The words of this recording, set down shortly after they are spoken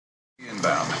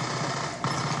Inbound.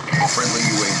 Friendly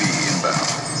UAV inbound.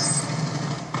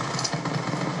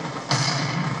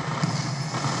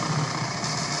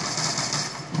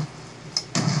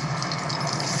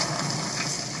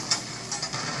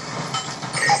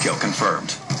 Kill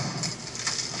confirmed.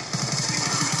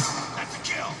 That's a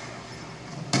kill.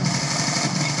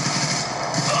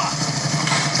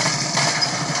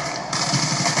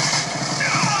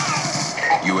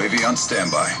 UAV on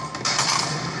standby.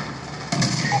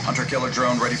 Hunter-killer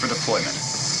drone ready for deployment.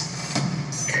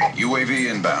 UAV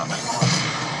inbound.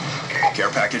 Care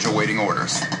package awaiting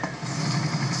orders.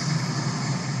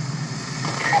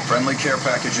 Friendly care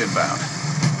package inbound.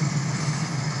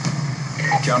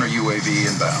 Counter UAV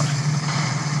inbound.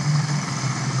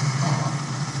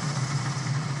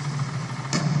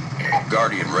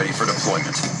 Guardian ready for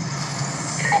deployment.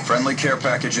 Friendly care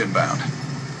package inbound.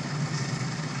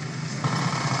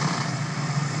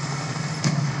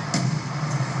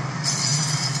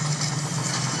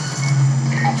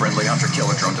 Friendly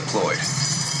hunter-killer drone deployed.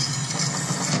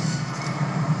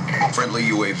 Friendly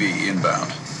UAV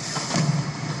inbound.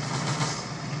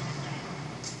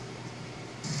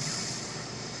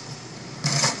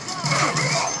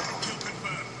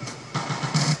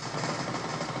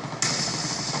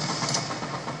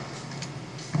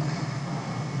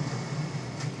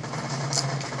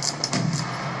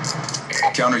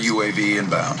 Counter UAV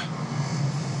inbound.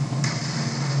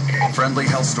 Friendly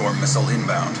Hellstorm missile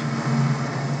inbound.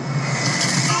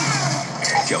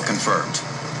 Kill confirmed.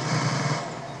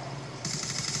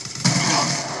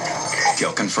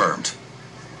 Kill confirmed.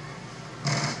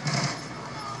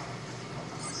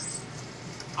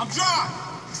 I'm dry.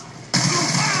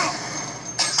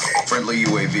 Friendly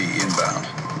UAV inbound.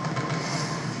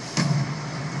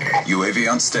 UAV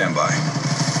on standby.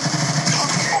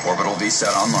 Orbital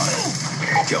VSAT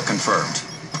online. Kill confirmed.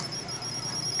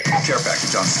 Care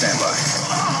package on standby.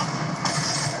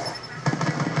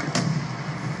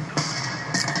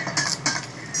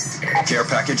 Care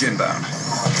package inbound.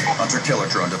 Hunter-killer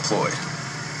drone deployed.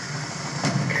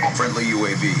 Friendly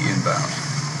UAV inbound.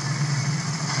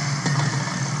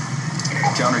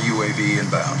 Counter UAV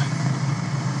inbound.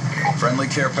 Friendly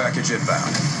care package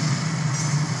inbound.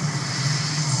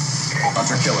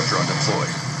 Hunter-killer drone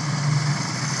deployed.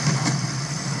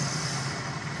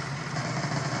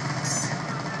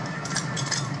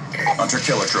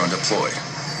 Hunter-killer drone deployed.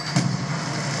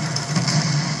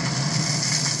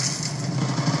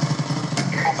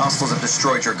 Hostiles have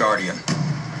destroyed your Guardian.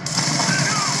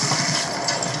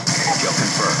 Kill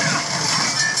confirmed.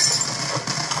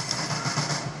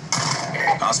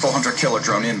 Hostile hunter-killer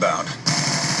drone inbound.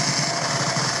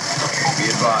 Be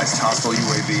advised, hostile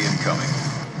UAV incoming.